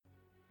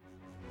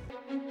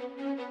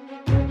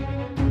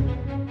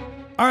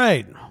All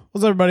right.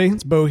 What's up, everybody?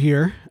 It's Bo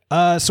here.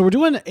 So we're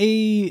doing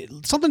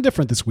something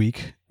different this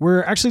week.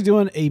 We're actually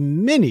doing a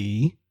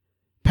mini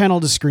panel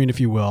to screen, if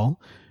you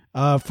will,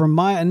 from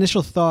my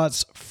initial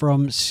thoughts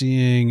from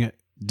seeing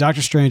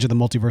Doctor Strange and the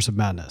Multiverse of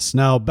Madness.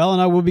 Now, Belle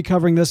and I will be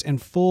covering this in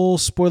full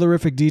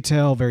spoilerific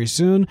detail very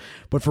soon,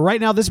 but for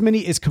right now, this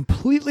mini is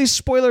completely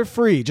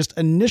spoiler-free, just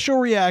initial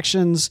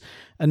reactions,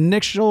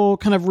 initial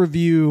kind of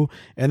review,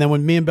 and then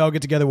when me and Belle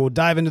get together, we'll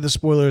dive into the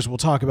spoilers, we'll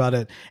talk about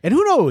it, and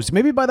who knows,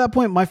 maybe by that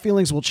point, my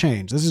feelings will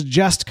change. This is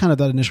just kind of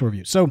that initial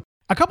review. So,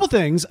 a couple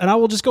things, and I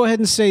will just go ahead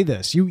and say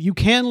this. You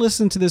can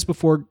listen to this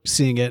before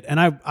seeing it, and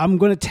I'm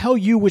going to tell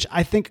you, which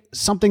I think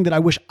something that I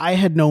wish I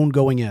had known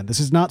going in. This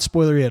is not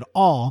spoilery at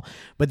all,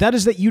 but that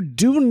is that you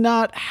do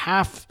not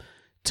have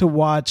to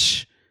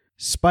watch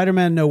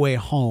Spider-Man No Way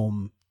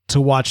Home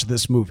to watch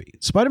this movie.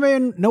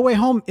 Spider-Man No Way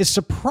Home is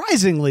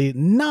surprisingly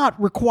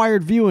not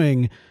required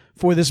viewing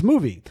for this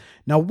movie.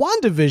 Now,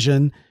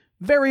 WandaVision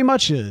very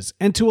much is,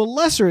 and to a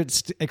lesser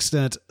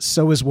extent,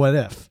 so is What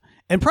If.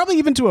 And probably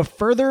even to a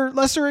further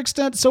lesser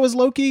extent, so is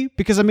Loki.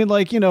 Because, I mean,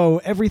 like,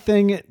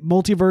 everything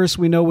multiverse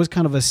we know was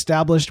kind of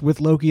established with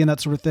Loki and that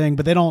sort of thing.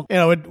 But they don't,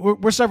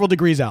 we're several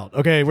degrees out.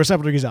 Okay, we're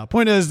several degrees out.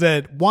 Point is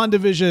that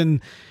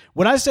WandaVision,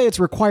 when I say it's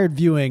required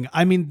viewing,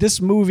 I mean, this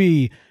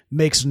movie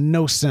makes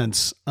no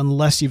sense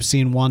unless you've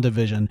seen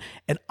WandaVision.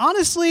 And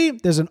honestly,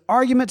 there's an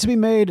argument to be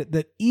made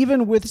that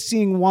even with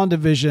seeing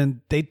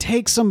WandaVision, they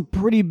take some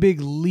pretty big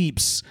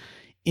leaps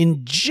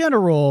in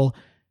general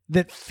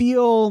that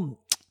feel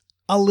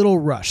a little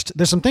rushed.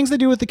 There's some things they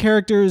do with the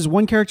characters.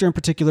 One character in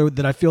particular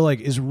that I feel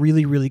like is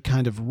really, really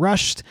kind of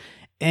rushed.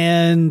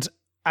 And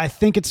I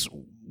think it's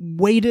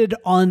weighted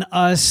on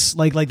us.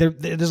 Like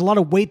there's a lot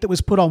of weight that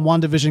was put on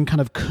WandaVision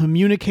kind of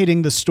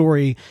communicating the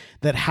story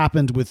that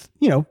happened with,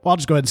 I'll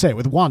just go ahead and say it,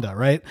 with Wanda,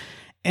 right?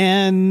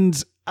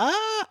 And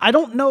I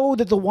don't know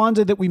that the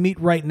Wanda that we meet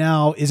right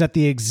now is at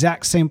the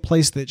exact same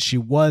place that she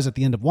was at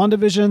the end of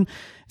WandaVision.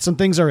 Some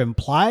things are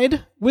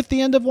implied with the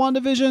end of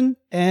WandaVision,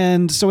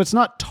 and so it's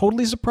not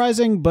totally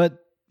surprising,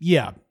 but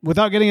yeah,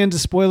 without getting into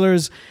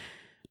spoilers,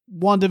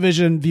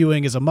 WandaVision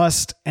viewing is a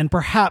must, and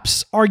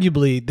perhaps,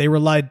 arguably, they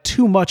relied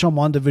too much on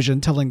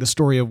WandaVision telling the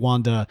story of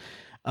Wanda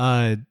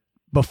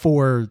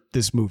before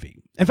this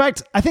movie. In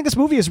fact, I think this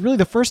movie is really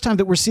the first time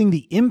that we're seeing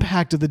the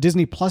impact of the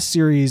Disney Plus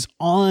series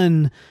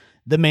on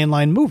the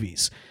mainline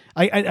movies.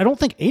 I don't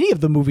think any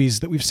of the movies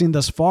that we've seen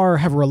thus far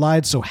have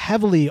relied so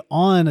heavily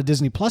on a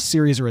Disney Plus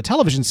series or a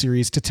television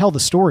series to tell the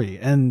story,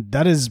 and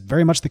that is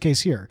very much the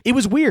case here. It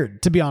was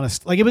weird, to be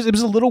honest. Like, it was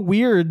a little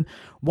weird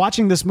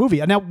watching this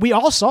movie. Now, we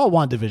all saw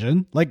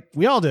WandaVision. Like,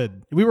 we all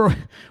did. We were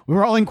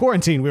all in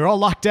quarantine. We were all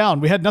locked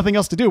down. We had nothing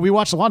else to do. We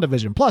watched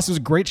WandaVision. Plus, it was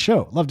a great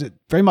show. Loved it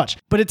very much.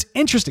 But it's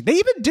interesting.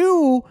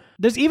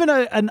 There's even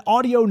an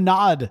audio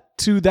nod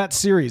to that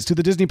series, to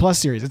the Disney Plus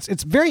series.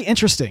 It's very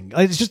interesting.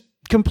 It's just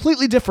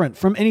completely different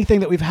from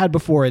anything that we've had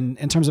before in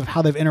terms of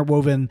how they've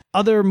interwoven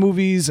other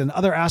movies and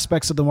other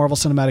aspects of the Marvel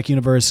Cinematic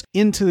Universe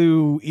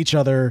into each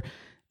other.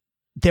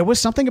 There was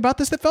something about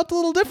this that felt a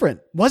little different.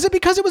 Was it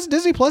because it was a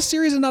Disney Plus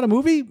series and not a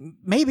movie?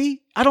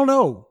 Maybe. I don't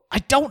know.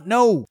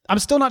 I'm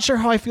still not sure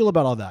how I feel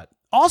about all that.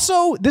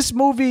 Also, this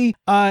movie,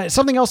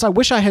 something else I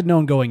wish I had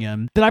known going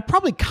in that I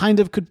probably kind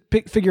of could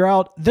figure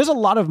out. There's a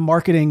lot of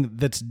marketing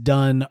that's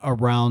done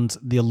around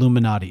the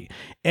Illuminati.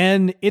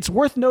 And it's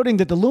worth noting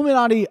that the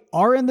Illuminati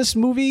are in this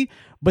movie,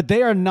 but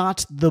they are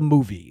not the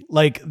movie.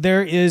 Like,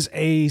 there is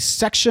a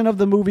section of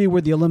the movie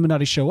where the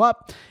Illuminati show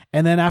up.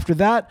 And then after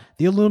that,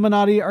 the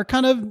Illuminati are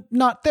kind of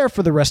not there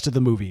for the rest of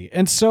the movie.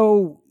 And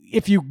so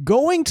if you're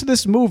going to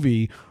this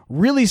movie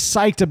really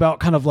psyched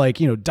about kind of like,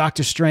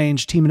 Doctor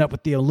Strange teaming up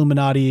with the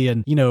Illuminati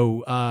and,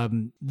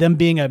 them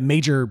being a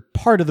major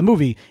part of the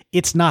movie,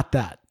 it's not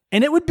that.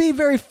 And it would be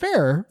very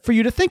fair for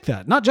you to think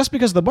that, not just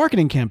because of the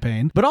marketing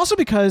campaign, but also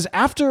because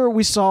after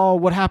we saw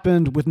what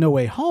happened with No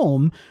Way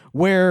Home,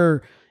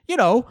 where,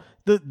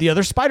 the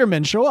other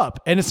Spider-Men show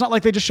up, and it's not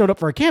like they just showed up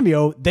for a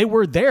cameo. They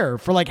were there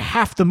for like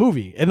half the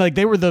movie, and like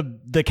they were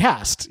the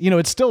cast.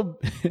 It still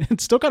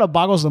kind of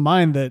boggles the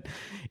mind that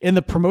in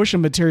the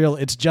promotion material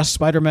it's just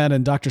Spider-Man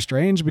and Doctor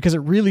Strange, because it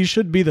really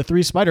should be the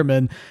three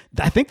Spider-Men.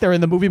 I think they're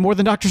in the movie more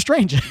than Doctor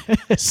Strange.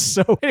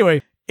 So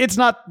anyway, it's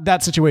not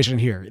that situation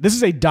here. This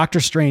is a Doctor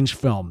Strange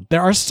film.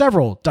 There are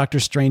several Doctor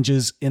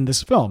Stranges in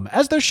this film,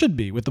 as there should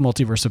be with the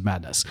Multiverse of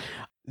Madness.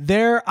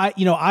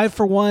 I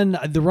for one,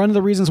 one of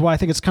the reasons why I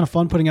think it's kind of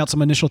fun putting out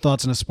some initial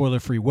thoughts in a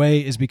spoiler-free way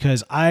is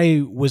because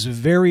I was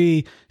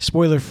very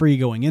spoiler-free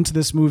going into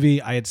this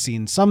movie. I had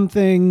seen some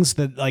things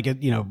that, like,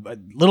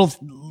 little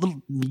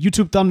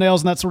YouTube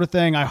thumbnails and that sort of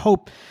thing. I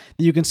hope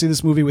that you can see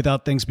this movie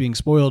without things being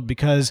spoiled,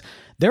 because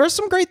there are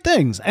some great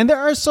things, and there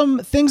are some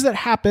things that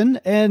happen,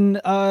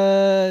 and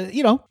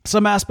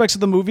some aspects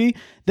of the movie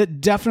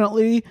that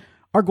definitely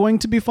are going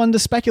to be fun to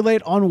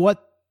speculate on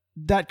what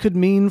that could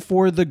mean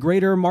for the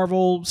greater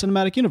Marvel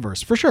Cinematic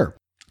Universe, for sure.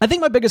 I think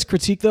my biggest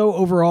critique, though,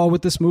 overall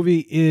with this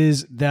movie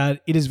is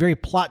that it is very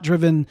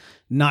plot-driven,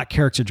 not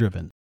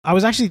character-driven. I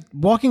was actually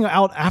walking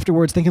out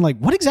afterwards thinking, like,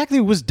 what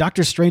exactly was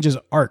Doctor Strange's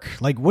arc?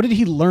 Like, what did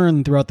he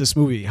learn throughout this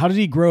movie? How did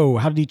he grow?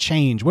 How did he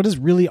change? What is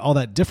really all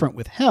that different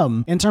with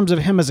him in terms of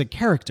him as a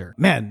character?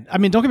 Man, I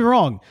mean, don't get me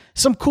wrong.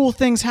 Some cool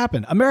things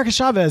happen. America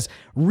Chavez,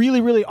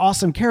 really, really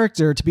awesome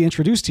character to be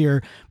introduced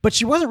here, but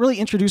she wasn't really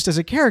introduced as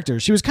a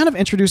character. She was kind of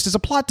introduced as a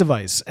plot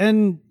device,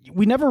 and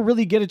we never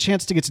really get a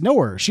chance to get to know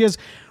her. She has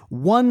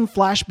one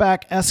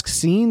flashback-esque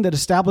scene that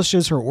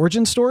establishes her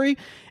origin story,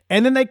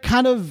 and then they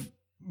kind of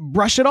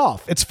brush it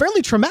off. It's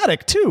fairly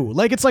traumatic too.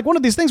 Like, it's like one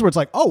of these things where it's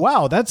like, oh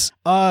wow, that's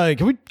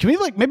can we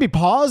like maybe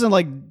pause and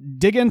like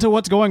dig into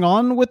what's going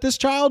on with this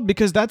child,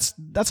 because that's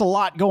a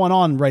lot going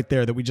on right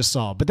there that we just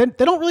saw. But then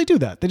they don't really do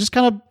that. They just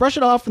kind of brush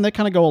it off and they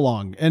kind of go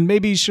along. And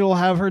maybe she'll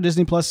have her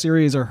Disney Plus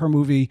series or her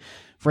movie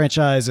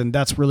franchise, and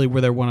that's really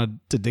where they wanted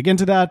to dig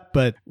into that.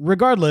 But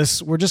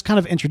regardless, we're just kind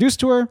of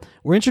introduced to her.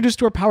 We're introduced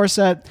to her power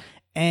set,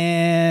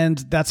 and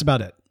that's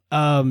about it.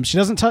 She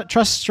doesn't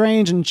trust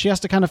Strange, and she has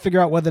to kind of figure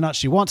out whether or not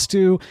she wants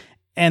to,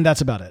 and that's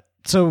about it.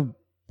 So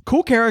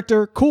cool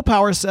character, cool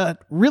power set,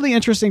 really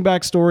interesting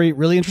backstory,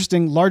 really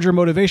interesting larger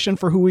motivation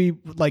for who we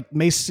like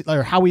may see,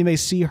 or how we may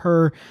see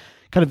her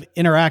kind of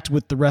interact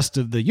with the rest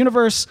of the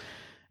universe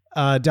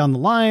down the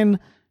line.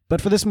 But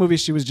for this movie,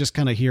 she was just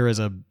kind of here as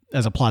a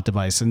plot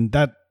device, and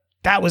that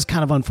was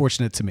kind of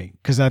unfortunate to me,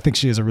 because I think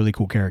she is a really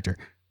cool character.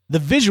 The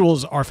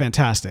visuals are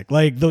fantastic.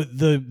 Like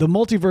the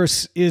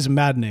multiverse is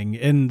maddening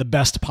in the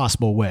best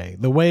possible way.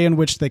 The way in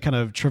which they kind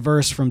of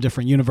traverse from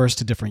different universe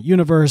to different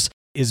universe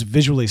is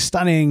visually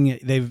stunning.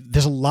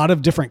 There's a lot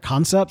of different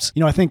concepts.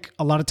 You know, I think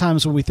a lot of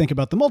times when we think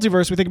about the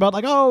multiverse, we think about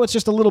like, oh, it's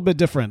just a little bit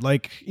different.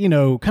 Like, you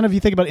know, kind of you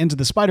think about Into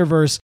the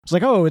Spider-Verse, it's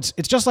like, oh, it's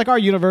just like our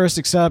universe,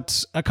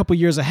 except a couple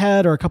years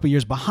ahead or a couple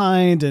years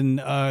behind,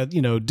 and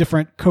you know,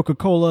 different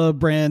Coca-Cola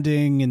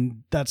branding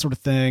and that sort of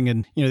thing.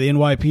 And, you know, the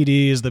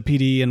NYPD is the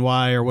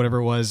PDNY or whatever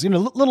it was, you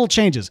know, little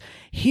changes.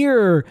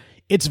 Here,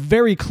 it's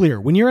very clear.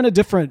 When you're in a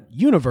different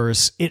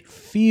universe, it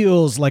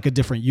feels like a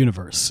different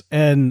universe.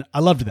 And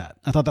I loved that.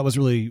 I thought that was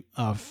really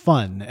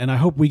fun. And I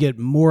hope we get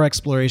more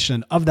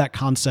exploration of that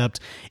concept,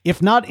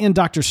 if not in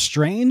Doctor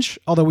Strange,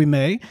 although we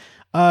may,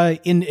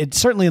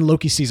 certainly in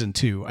Loki Season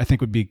 2, I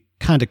think would be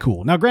kind of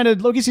cool. Now,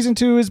 granted, Loki Season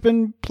 2 has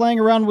been playing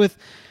around with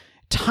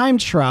time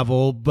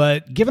travel,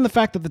 but given the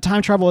fact that the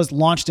time travel is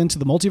launched into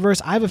the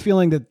multiverse, I have a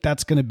feeling that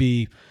that's going to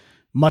be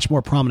much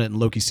more prominent in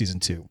Loki Season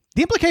 2.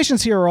 The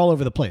implications here are all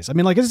over the place. I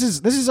mean, like,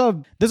 there's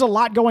a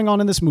lot going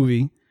on in this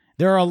movie.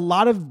 There are a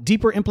lot of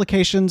deeper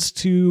implications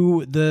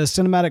to the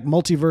cinematic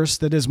multiverse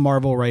that is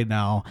Marvel right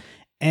now.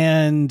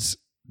 And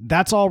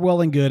that's all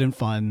well and good and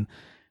fun.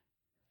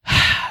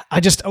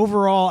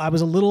 Overall, I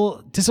was a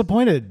little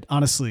disappointed,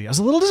 honestly. I was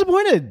a little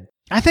disappointed.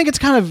 I think it's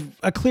kind of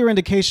a clear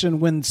indication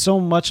when so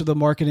much of the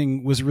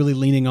marketing was really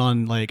leaning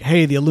on like,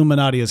 hey, the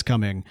Illuminati is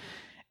coming.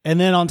 And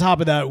then on top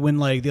of that, when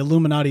like the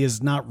Illuminati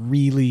is not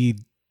really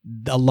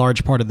a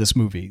large part of this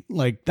movie,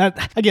 like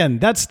that, again,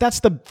 that's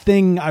the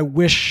thing I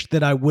wish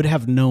that I would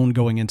have known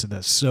going into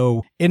this.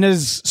 So in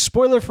as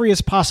spoiler free as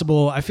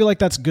possible, I feel like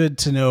that's good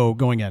to know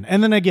going in.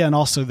 And then again,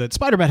 also that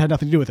Spider-Man had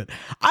nothing to do with it.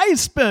 I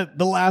spent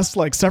the last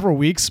like several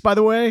weeks, by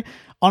the way,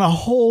 on a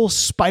whole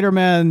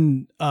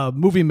Spider-Man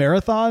movie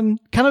marathon,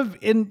 kind of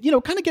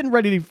getting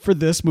ready for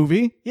this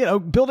movie, you know,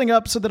 building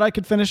up so that I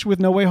could finish with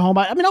No Way Home.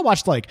 I mean, I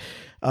watched like,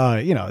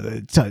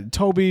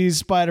 Tobey's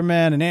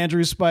Spider-Man and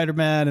Andrew's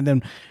Spider-Man, and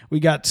then we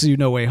got to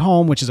No Way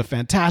Home, which is a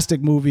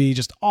fantastic movie,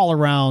 just all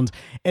around.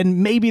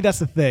 And maybe that's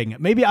the thing.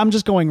 Maybe I'm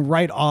just going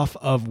right off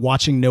of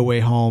watching No Way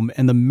Home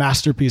and the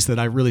masterpiece that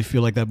I really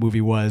feel like that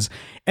movie was,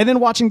 and then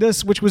watching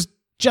this, which was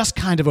just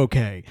kind of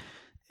okay.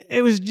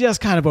 It was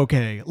just kind of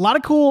okay. A lot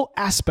of cool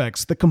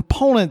aspects. The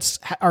components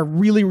are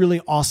really, really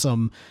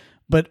awesome,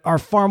 but are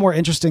far more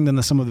interesting than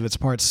the sum of its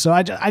parts. So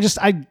I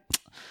don't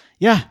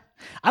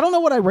know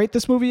what I rate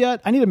this movie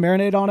yet. I need to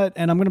marinate on it,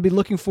 and I'm going to be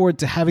looking forward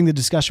to having the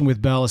discussion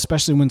with Belle,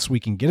 especially once we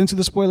can get into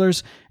the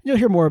spoilers. You'll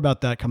hear more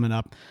about that coming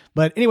up.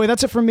 But anyway,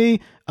 that's it from me.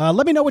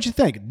 Let me know what you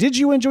think. Did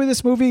you enjoy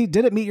this movie?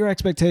 Did it meet your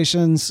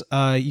expectations?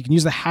 You can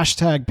use the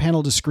hashtag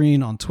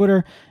 #PanelToScreen on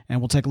Twitter, and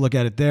we'll take a look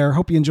at it there.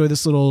 Hope you enjoy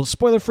this little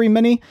spoiler-free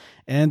mini.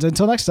 And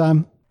until next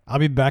time, I'll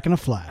be back in a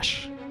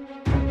flash.